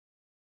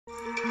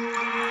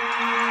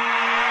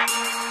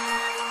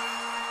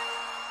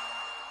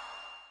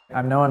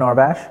I'm Noah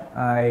Norbash.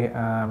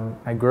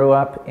 I grew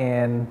up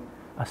in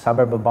a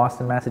suburb of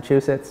Boston,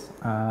 Massachusetts,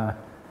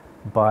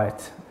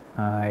 but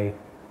I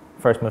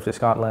first moved to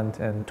Scotland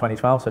in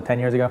 2012, so 10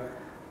 years ago.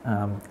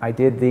 I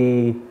did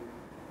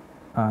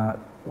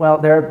well,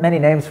 there are many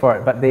names for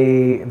it, but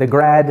the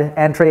grad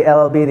entry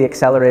LLB, the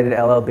accelerated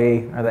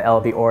LLB, or the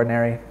LLB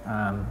ordinary,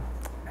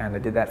 and I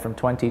did that from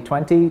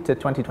 2020 to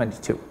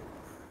 2022.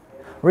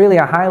 Really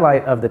a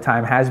highlight of the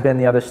time has been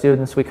the other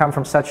students. We come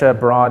from such a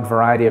broad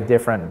variety of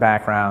different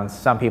backgrounds.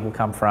 Some people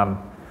come from,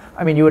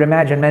 I mean, you would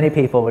imagine many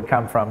people would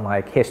come from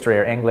like history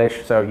or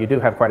English, so you do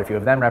have quite a few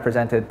of them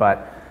represented,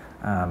 but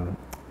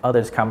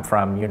others come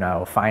from, you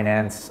know,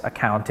 finance,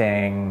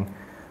 accounting,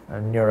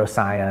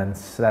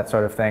 neuroscience, that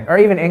sort of thing, or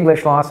even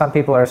English law. Some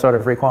people are sort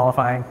of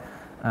requalifying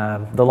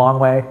the long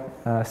way.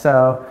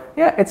 So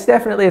yeah, it's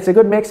a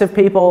good mix of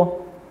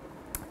people,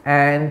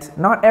 and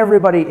not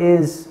everybody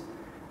is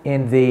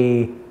in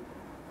the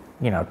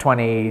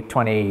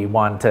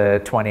 21 to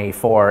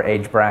 24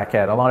 age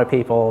bracket. A lot of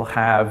people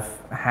have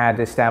had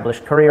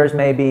established careers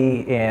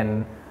maybe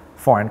in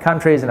foreign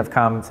countries and have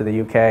come to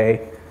the UK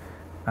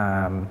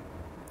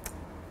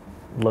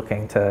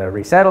looking to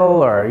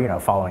resettle, or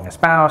following a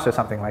spouse or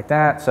something like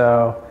that.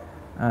 So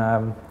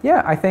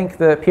yeah, I think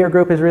the peer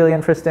group is really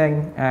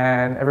interesting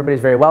and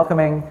everybody's very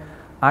welcoming.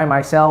 I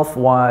myself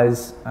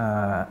was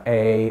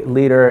a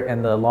leader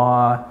in the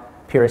law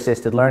peer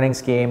assisted learning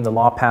scheme, the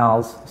Law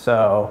Pals.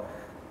 So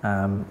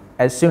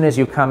as soon as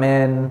you come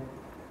in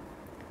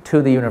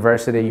to the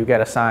university, you get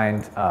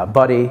assigned a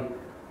buddy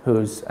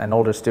who's an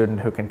older student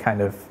who can kind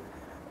of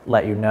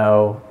let you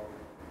know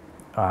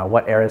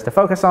what areas to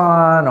focus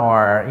on,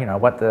 or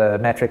what the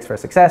metrics for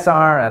success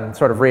are, and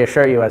sort of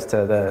reassure you as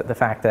to the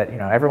fact that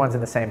everyone's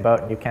in the same boat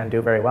and you can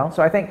do very well.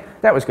 So I think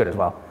that was good as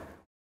well.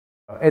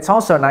 It's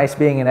also nice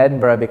being in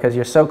Edinburgh because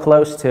you're so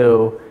close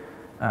to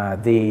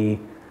the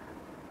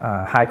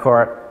High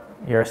Court.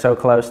 You're so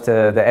close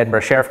to the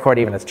Edinburgh Sheriff Court,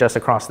 even it's just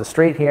across the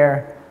street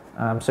here.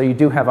 So you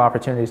do have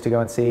opportunities to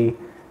go and see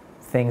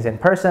things in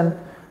person.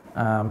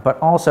 But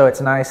also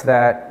it's nice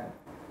that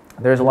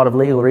there's a lot of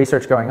legal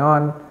research going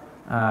on.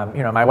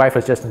 My wife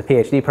was just in the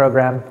PhD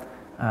program,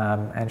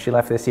 and she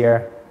left this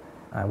year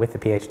with the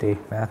PhD,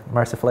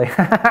 mercifully.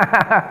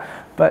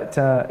 But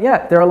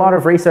yeah, there are a lot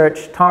of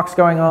research talks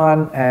going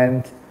on,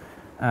 and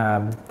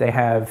they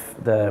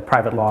have the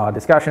private law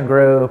discussion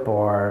group,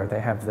 or they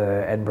have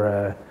the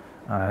Edinburgh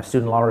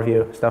student law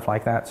review, stuff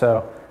like that.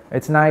 So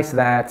it's nice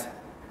that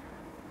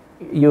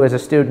you as a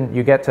student,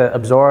 you get to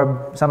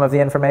absorb some of the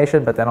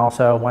information, but then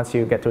also once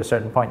you get to a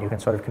certain point, you can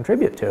sort of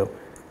contribute to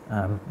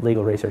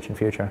legal research in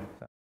future.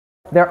 So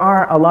there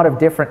are a lot of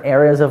different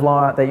areas of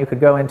law that you could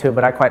go into,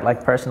 but I quite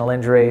like personal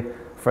injury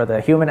for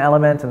the human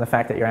element and the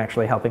fact that you're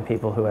actually helping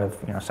people who have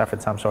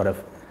suffered some sort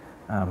of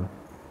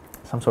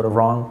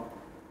wrong.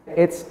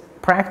 It's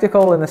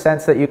practical in the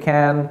sense that you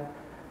can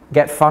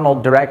get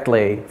funneled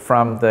directly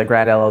from the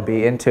grad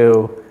LLB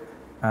into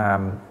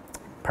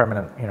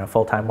permanent,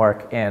 full-time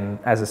work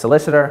as a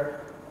solicitor.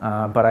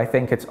 But I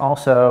think it's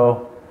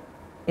also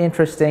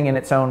interesting in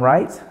its own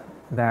right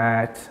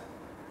that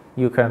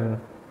you can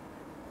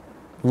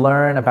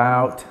learn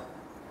about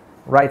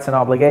rights and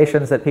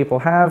obligations that people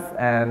have,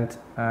 and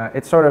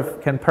it sort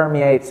of can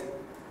permeate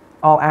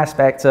all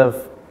aspects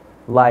of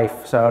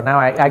life. So now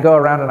I go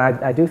around and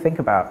I do think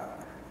about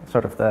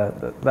sort of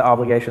the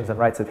obligations and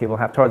rights that people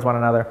have towards one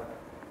another.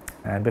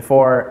 And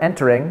before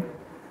entering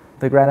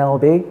the grad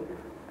LLB,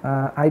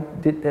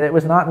 it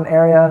was not an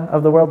area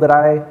of the world that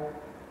I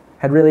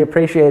had really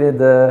appreciated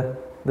the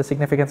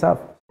significance of.